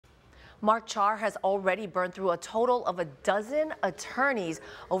Mark Char has already burned through a total of a dozen attorneys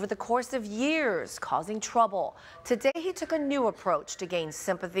over the course of years, causing trouble. Today, he took a new approach to gain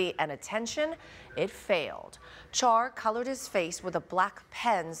sympathy and attention. It failed. Char colored his face with a black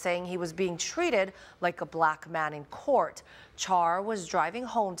pen, saying he was being treated like a black man in court. Char was driving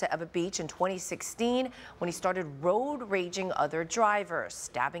home to Eva Beach in 2016 when he started road raging other drivers,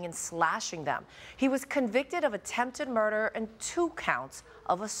 stabbing and slashing them. He was convicted of attempted murder and 2 counts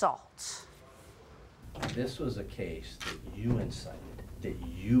of assault. This was a case that you incited, that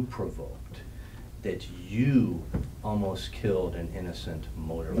you provoked, that you almost killed an innocent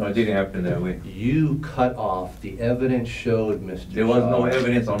motorist. No, it didn't happen that way. You cut off. The evidence showed, Mr. There was no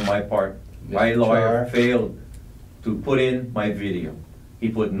evidence on my part. My lawyer failed to put in my video. He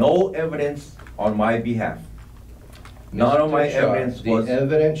put no evidence on my behalf. None of my evidence was. The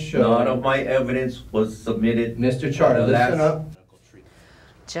evidence showed. None of my evidence was submitted. Mr. Char, listen up.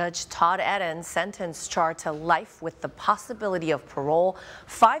 Judge Todd Eden sentenced Char to life with the possibility of parole,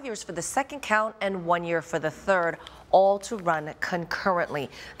 5 years for the second count and 1 year for the third, all to run concurrently.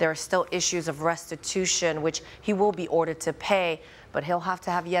 There are still issues of restitution, which he will be ordered to pay, but he'll have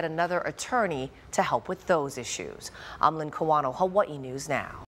to have yet another attorney to help with those issues. I'm Lynn Kawano, Hawaii News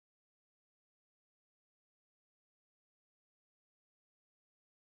Now.